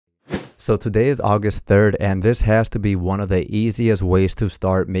So today is August 3rd, and this has to be one of the easiest ways to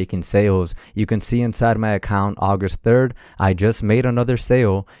start making sales. You can see inside my account August 3rd, I just made another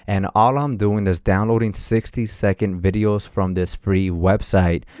sale, and all I'm doing is downloading 60-second videos from this free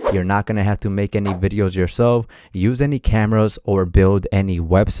website. You're not going to have to make any videos yourself, use any cameras, or build any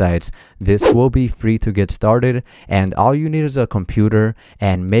websites. This will be free to get started, and all you need is a computer,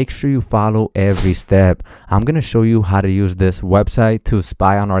 and make sure you follow every step. I'm going to show you how to use this website to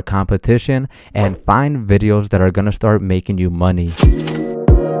spy on our competition and find videos that are gonna start making you money.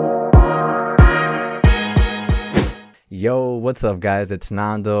 Yo, what's up guys, it's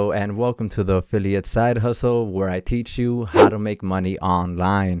Nando and welcome to the Affiliate Side Hustle, where I teach you how to make money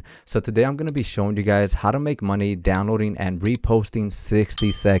online. So today I'm going to be showing you guys how to make money downloading and reposting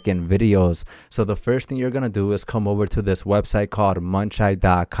 60-second videos. So the first thing you're going to do is come over to this website called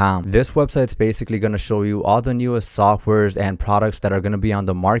munchai.com. This website's basically going to show you all the newest softwares and products that are going to be on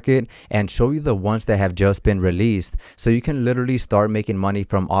the market and show you the ones that have just been released. So you can literally start making money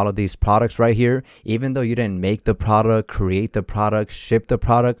from all of these products right here, even though you didn't make the product, create the product, ship the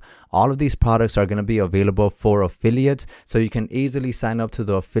product. All of these products are going to be available for affiliates, so you can easily sign up to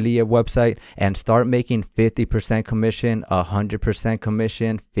the affiliate website and start making 50% commission, 100%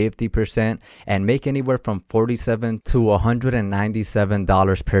 commission, 50%, and make anywhere from $47 to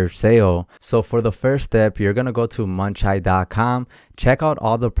 $197 per sale. So for the first step, you're going to go to munchai.com, check out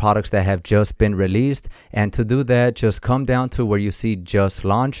all the products that have just been released, and to do that, just come down to where you see just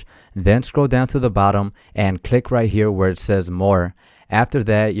launched, then scroll down to the bottom and click right here where it says more. After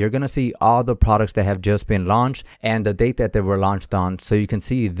that, you're going to see all the products that have just been launched and the date that they were launched on. So you can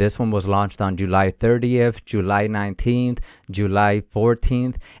see this one was launched on July 30th, July 19th, July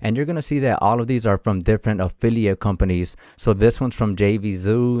 14th, and you're going to see that all of these are from different affiliate companies. So this one's from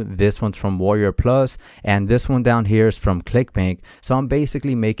JVZoo, this one's from Warrior Plus, and this one down here is from ClickBank. So I'm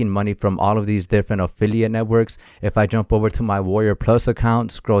basically making money from all of these different affiliate networks. If I jump over to my Warrior Plus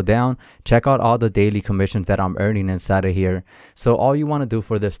account, scroll down, check out all the daily commissions that I'm earning inside of here. So all you want to do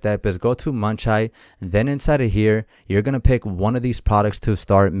for this step is go to Munchai, then inside of here you're going to pick one of these products to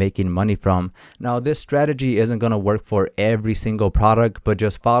start making money from. Now this strategy isn't going to work for every single product, but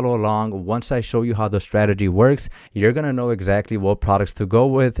just follow along. Once I show you how the strategy works, you're going to know exactly what products to go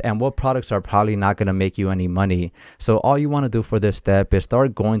with and what products are probably not going to make you any money. So all you want to do for this step is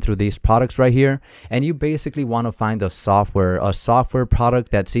start going through these products right here, and you basically want to find a software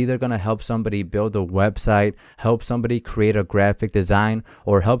product that's either going to help somebody build a website, help somebody create a graphic design,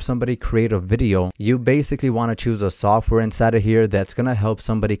 or help somebody create a video. You basically want to choose a software inside of here that's going to help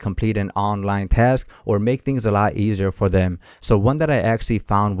somebody complete an online task or make things a lot easier for them. So one that I actually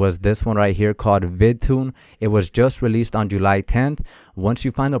found was this one right here called VidTune. It was just released on July 10th. Once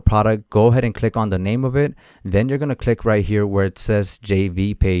you find a product, go ahead and click on the name of it. Then you're going to click right here where it says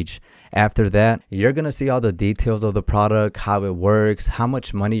JV page. After that, you're going to see all the details of the product, how it works, how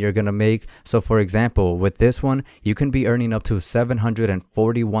much money you're going to make. So for example, with this one, you can be earning up to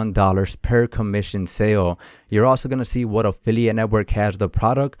 $741 per commission sale. You're also going to see what affiliate network has the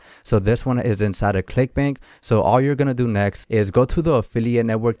product. So this one is inside of ClickBank. So all you're going to do next is go to the affiliate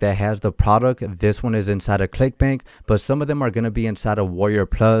network that has the product. This one is inside of ClickBank, but some of them are going to be inside of Warrior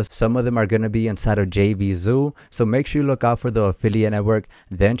Plus. Some of them are going to be inside of JVZoo. So make sure you look out for the affiliate network.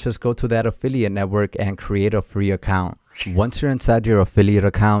 Then just go to that affiliate network and create a free account. Once you're inside your affiliate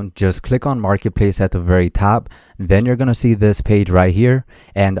account, just click on Marketplace at the very top. Then you're going to see this page right here,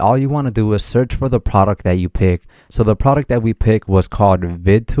 and all you want to do is search for the product that you pick. So the product that we picked was called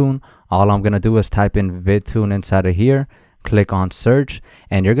VidTune. All I'm going to do is type in VidTune inside of here, click on search,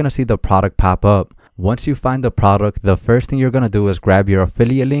 and you're going to see the product pop up. Once you find the product, the first thing you're going to do is grab your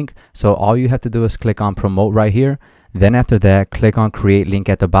affiliate link. So all you have to do is click on promote right here. Then after that, click on create link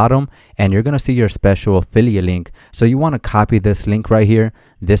at the bottom, and you're going to see your special affiliate link. So you want to copy this link right here.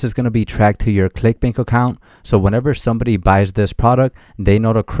 This is going to be tracked to your ClickBank account. So whenever somebody buys this product, they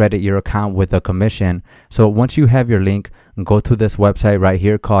know to credit your account with a commission. So once you have your link, go to this website right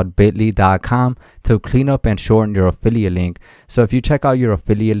here called bit.ly.com to clean up and shorten your affiliate link. So if you check out your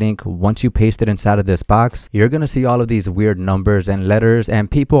affiliate link, once you paste it inside of this box, you're going to see all of these weird numbers and letters,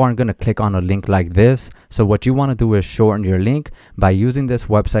 and people aren't going to click on a link like this. So what you want to do is shorten your link by using this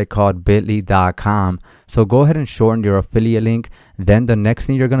website called bit.ly.com. So go ahead and shorten your affiliate link. Then the next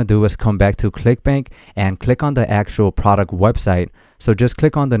thing you're going to do is come back to ClickBank and click on the actual product website. So just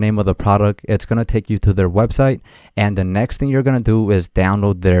click on the name of the product. It's going to take you to their website. And the next thing you're going to do is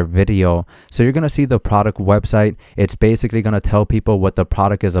download their video. So you're going to see the product website. It's basically going to tell people what the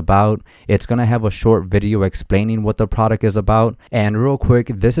product is about. It's going to have a short video explaining what the product is about. And real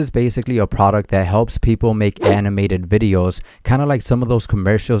quick, this is basically a product that helps people make animated videos, kind of like some of those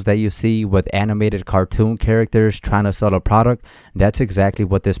commercials that you see with animated cartoon characters trying to sell a product. That's exactly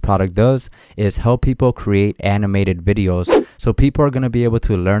what this product does, is help people create animated videos. So people are going to be able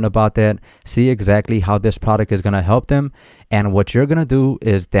to learn about that, see exactly how this product is going to help them. And what you're going to do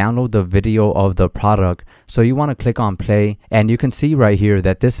is download the video of the product. So you want to click on play, and you can see right here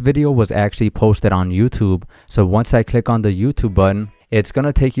that this video was actually posted on YouTube. So once I click on the YouTube button, it's going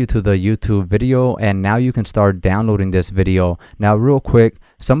to take you to the YouTube video, and now you can start downloading this video. Now real quick,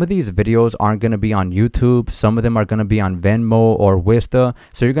 some of these videos aren't going to be on YouTube. Some of them are going to be on Venmo or Wista.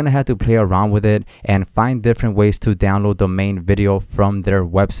 So you're going to have to play around with it and find different ways to download the main video from their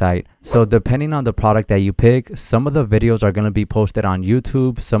website. So depending on the product that you pick, some of the videos are going to be posted on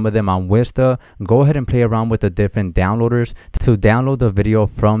YouTube, some of them on Wista. Go ahead and play around with the different downloaders to download the video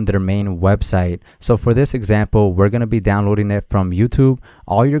from their main website. So for this example, we're going to be downloading it from YouTube.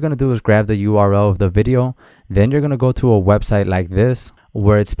 All you're going to do is grab the URL of the video. Then you're going to go to a website like this,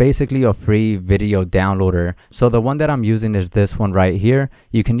 where it's basically a free video downloader. So the one that I'm using is this one right here.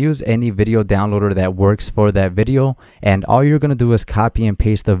 You can use any video downloader that works for that video, and all you're going to do is copy and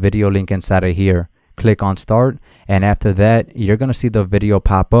paste the video link inside of here. Click on start, and after that you're going to see the video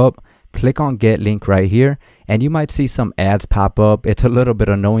pop up. Click on get link right here, and you might see some ads pop up. It's a little bit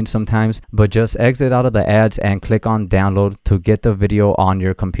annoying sometimes, but just exit out of the ads and click on download to get the video on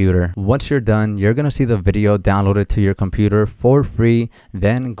your computer. Once you're done, you're gonna see the video downloaded to your computer for free.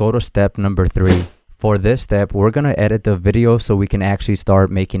 Then go to step number 3. For this step, we're going to edit the video so we can actually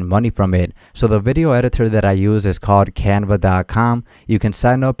start making money from it. So the video editor that I use is called canva.com. You can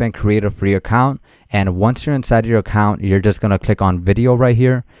sign up and create a free account. And once you're inside your account, you're just going to click on video right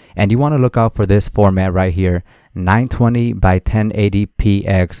here. And you want to look out for this format right here, 920 by 1080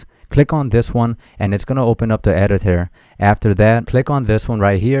 px. Click on this one, and it's going to open up the editor. After that, click on this one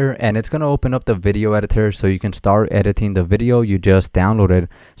right here, and it's going to open up the video editor so you can start editing the video you just downloaded.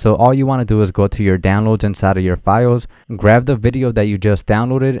 So all you want to do is go to your downloads inside of your files, grab the video that you just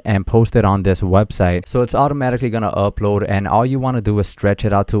downloaded, and post it on this website. So it's automatically going to upload, and all you want to do is stretch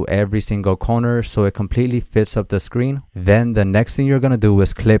it out to every single corner so it completely fits up the screen. Then the next thing you're going to do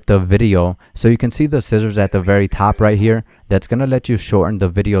is clip the video. So you can see the scissors at the very top right here. That's going to let you shorten the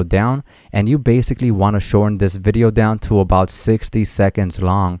video down, and you basically want to shorten this video down to about 60 seconds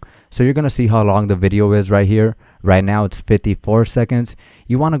long. So you're going to see how long the video is right here. Right now it's 54 seconds.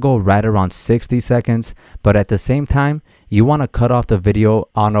 You want to go right around 60 seconds, but at the same time, you want to cut off the video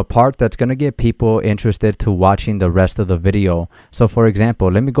on a part that's going to get people interested to watching the rest of the video. So for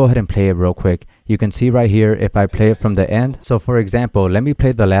example, let me go ahead and play it real quick. You can see right here if I play it from the end. So for example, let me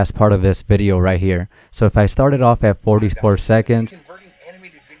play the last part of this video right here. So if I started off at 44 seconds. Converting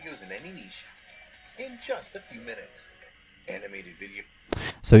animated videos in any niche in just a few minutes. Animated video.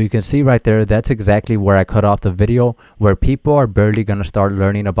 So you can see right there, that's exactly where I cut off the video, where people are barely going to start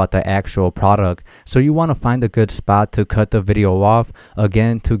learning about the actual product. So you want to find a good spot to cut the video off,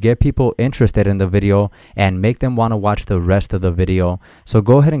 again, to get people interested in the video and make them want to watch the rest of the video. So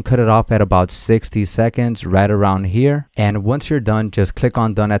go ahead and cut it off at about 60 seconds, right around here. And once you're done, just click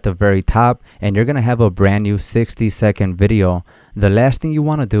on done at the very top, and you're going to have a brand new 60-second video. The last thing you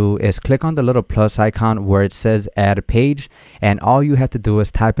want to do is click on the little plus icon where it says add page, and all you have to do is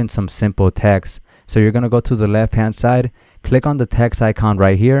type in some simple text. So you're going to go to the left hand side, click on the text icon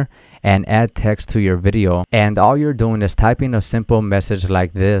right here, and add text to your video. And all you're doing is typing a simple message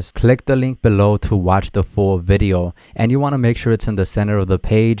like this. Click the link below to watch the full video, and you want to make sure it's in the center of the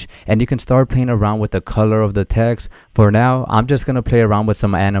page, and you can start playing around with the color of the text. For now, I'm just going to play around with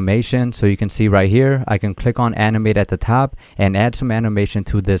some animation. So you can see right here, I can click on animate at the top and add some animation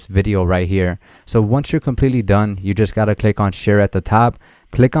to this video right here. So once you're completely done, you just got to click on share at the top,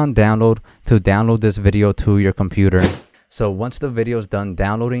 click on download to download this video to your computer. So once the video is done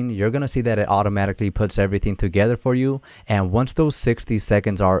downloading, you're going to see that it automatically puts everything together for you. And once those 60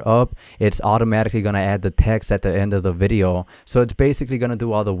 seconds are up, it's automatically going to add the text at the end of the video. So it's basically going to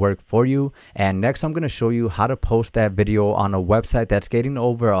do all the work for you. And next, I'm going to show you how to post that video on a website that's getting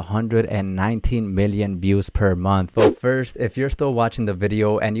over 119 million views per month. But first, if you're still watching the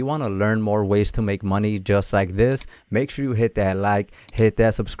video and you want to learn more ways to make money just like this, make sure you hit that like, hit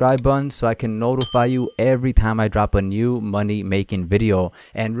that subscribe button so I can notify you every time I drop a new money making video.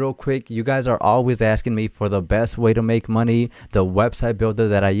 And real quick, you guys are always asking me for the best way to make money, the website builder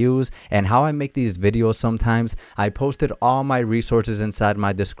that I use, and how I make these videos. Sometimes I posted all my resources inside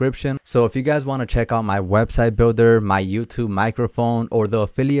my description. So if you guys want to check out my website builder, my YouTube microphone, or the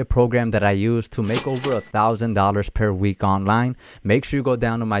affiliate program that I use to make over $1,000 per week online, make sure you go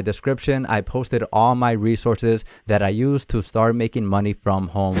down to my description. I posted all my resources that I use to start making money from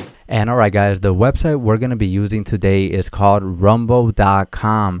home. And alright guys, the website we're going to be using today is called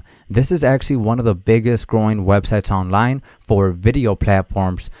rumble.com. This is actually one of the biggest growing websites online for video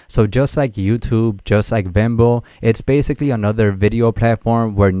platforms. So just like YouTube, just like Vimeo, it's basically another video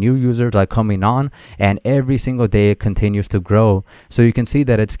platform where new users are coming on, and every single day it continues to grow. So you can see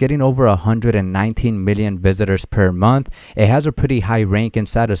that it's getting over 119 million visitors per month. It has a pretty high rank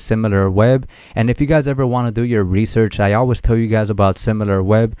inside of SimilarWeb. And if you guys ever want to do your research, I always tell you guys about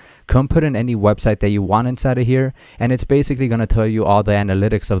SimilarWeb. Come put in any website that you want inside of here, and it's basically going to tell you all the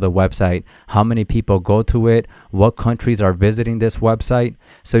analytics of the website, how many people go to it, what countries are visiting this website.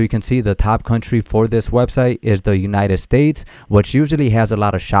 So you can see the top country for this website is the United States, which usually has a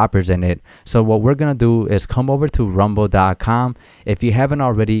lot of shoppers in it. So what we're going to do is come over to rumble.com. If you haven't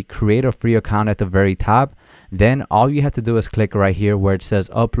already, create a free account at the very top. Then all you have to do is click right here where it says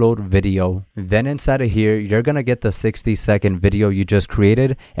upload video. Then inside of here, you're going to get the 60-second video you just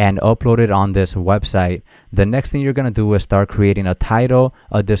created and upload it on this website. The next thing you're going to do is start creating a title,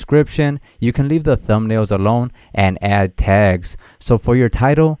 a description. You can leave the thumbnails alone and add tags. So for your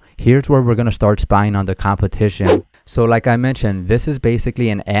title, here's where we're going to start spying on the competition. So like I mentioned, this is basically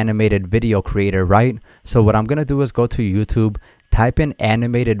an animated video creator, right? So what I'm going to do is go to YouTube, type in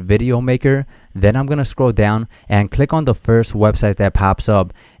animated video maker. Then I'm going to scroll down and click on the first website that pops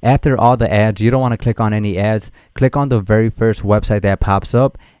up. After all the ads, you don't want to click on any ads. Click on the very first website that pops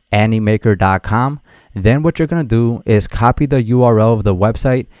up, animaker.com. Then what you're going to do is copy the URL of the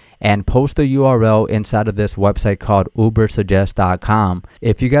website and post the URL inside of this website called ubersuggest.com.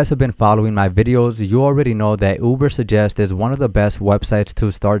 If you guys have been following my videos, you already know that Ubersuggest is one of the best websites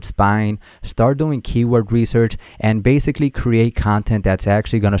to start spying, start doing keyword research, and basically create content that's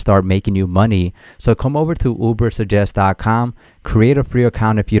actually going to start making you money. So come over to ubersuggest.com, create a free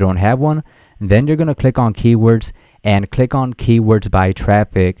account if you don't have one. Then you're going to click on keywords and click on keywords by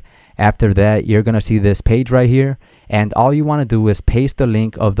traffic. After that, you're going to see this page right here, and all you want to do is paste the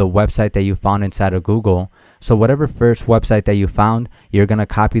link of the website that you found inside of Google. So whatever first website that you found, you're going to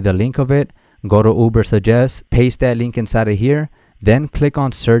copy the link of it, go to Ubersuggest, paste that link inside of here, then click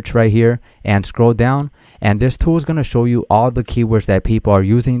on search right here and scroll down, and this tool is going to show you all the keywords that people are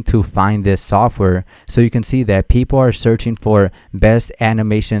using to find this software. So you can see that people are searching for best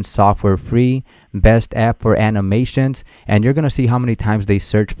animation software free, best app for animations, and you're going to see how many times they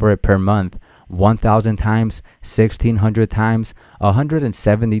search for it per month. 1,000 times, 1,600 times,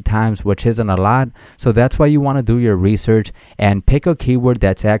 170 times, which isn't a lot. So that's why you want to do your research and pick a keyword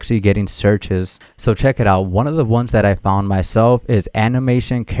that's actually getting searches. So check it out. One of the ones that I found myself is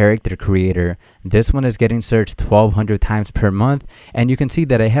animation character creator. This one is getting searched 1,200 times per month, and you can see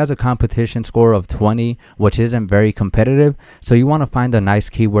that it has a competition score of 20, which isn't very competitive. So you want to find a nice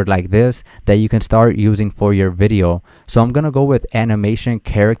keyword like this that you can start using for your video. So I'm going to go with animation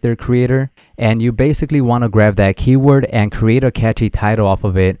character creator, and you basically want to grab that keyword and create a catchy title off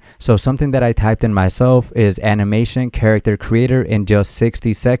of it. So something that I typed in myself is animation character creator in just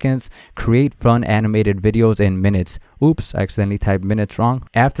 60 seconds, create fun animated videos in minutes. Oops, I accidentally typed minutes wrong.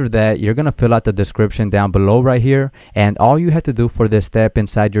 After that, you're going to fill out the description down below right here. And all you have to do for this step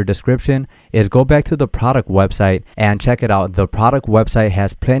inside your description is go back to the product website and check it out. The product website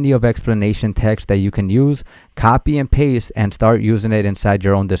has plenty of explanation text that you can use, copy and paste, and start using it inside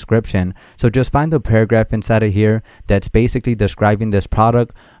your own description. So just find the paragraph inside of here that's basically describing this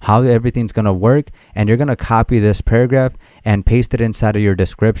product, how everything's going to work, and you're going to copy this paragraph and paste it inside of your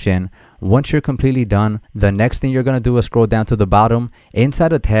description. Once you're completely done, the next thing you're going to do is scroll down to the bottom.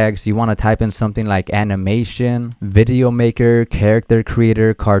 Inside of tags, you want to type in something like animation, video maker, character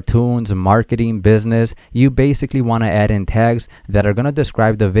creator, cartoons, marketing, business. You basically want to add in tags that are going to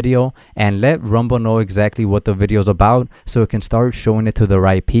describe the video and let Rumble know exactly what the video is about so it can start showing it to the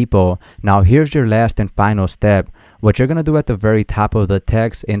right people. Now here's your last and final step. What you're going to do at the very top of the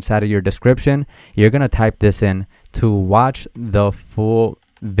text inside of your description, you're going to type this in: to watch the full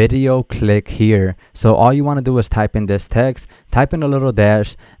video, click here. So all you want to do is type in this text, type in a little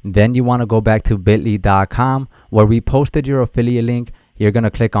dash, then you want to go back to bit.ly.com where we posted your affiliate link. You're going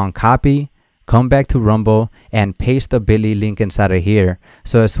to click on copy, come back to Rumble and paste the bit.ly link inside of here.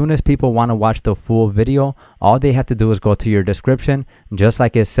 So as soon as people want to watch the full video, all they have to do is go to your description, just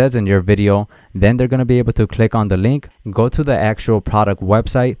like it says in your video. Then they're going to be able to click on the link, go to the actual product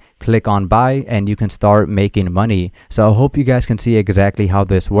website, click on buy, and you can start making money. So I hope you guys can see exactly how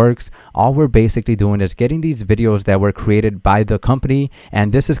this works. All we're basically doing is getting these videos that were created by the company,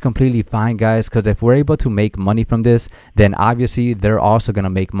 and this is completely fine, guys, because if we're able to make money from this, then obviously they're also going to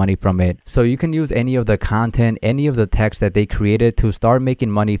make money from it. So you can use any of the content, any of the text that they created to start making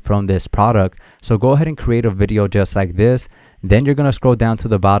money from this product. So go ahead and create a video just like this. Then you're going to scroll down to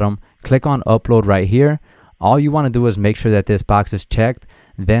the bottom, click on upload right here. All you want to do is make sure that this box is checked,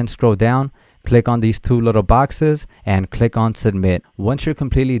 then scroll down, click on these two little boxes and click on submit. Once you're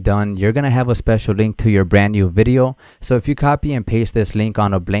completely done, you're going to have a special link to your brand new video. So if you copy and paste this link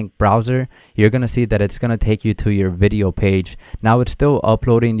on a blank browser, you're going to see that it's going to take you to your video page. Now it's still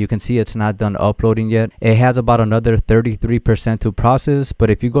uploading. You can see it's not done uploading yet. It has about another 33% to process,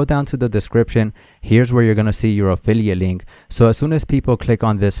 but if you go down to the description, here's where you're going to see your affiliate link. So as soon as people click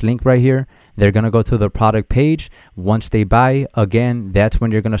on this link right here, they're going to go to the product page. Once they buy, again, that's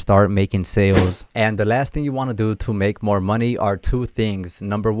when you're going to start making sales. And the last thing you want to do to make more money are two things.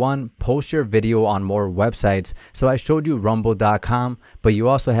 Number one, post your video on more websites. So I showed you rumble.com, but you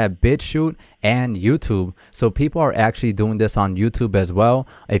also have BitChute and YouTube. So people are actually doing this on YouTube as well.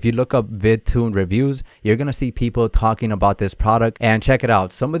 If you look up VidTune reviews, you're going to see people talking about this product. And check it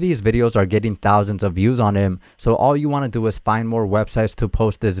out, some of these videos are getting thousands of views on them. So all you want to do is find more websites to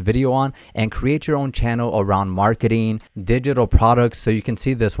post this video on and create your own channel around marketing, digital products. So you can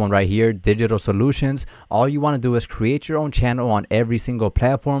see this one right here, digital solutions. All you want to do is create your own channel on every single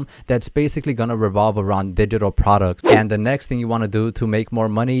platform that's basically going to revolve around digital products. And the next thing you want to do to make more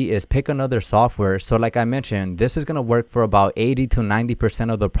money is pick another software. So like I mentioned, this is going to work for about 80 to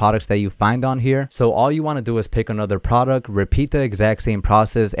 90% of the products that you find on here. So all you want to do is pick another product, repeat the exact same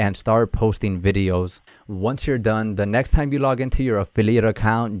process, and start posting videos. Once you're done, the next time you log into your affiliate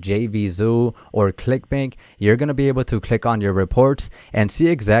account, JVZoo or ClickBank, you're going to be able to click on your reports and see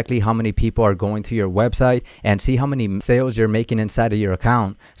exactly how many people are going to your website and see how many sales you're making inside of your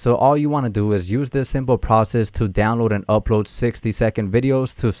account. So all you want to do is use this simple process to download and upload 60-second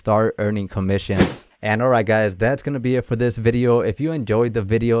videos to start earning commissions. And alright guys, that's going to be it for this video. If you enjoyed the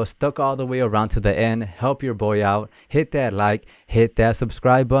video, stuck all the way around to the end, help your boy out, hit that like, hit that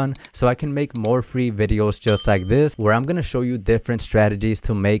subscribe button so I can make more free videos just like this where I'm going to show you different strategies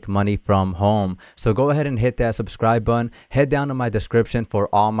to make money from home. So go ahead and hit that subscribe button, head down to my description for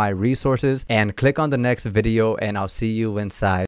all my resources, and click on the next video, and I'll see you inside.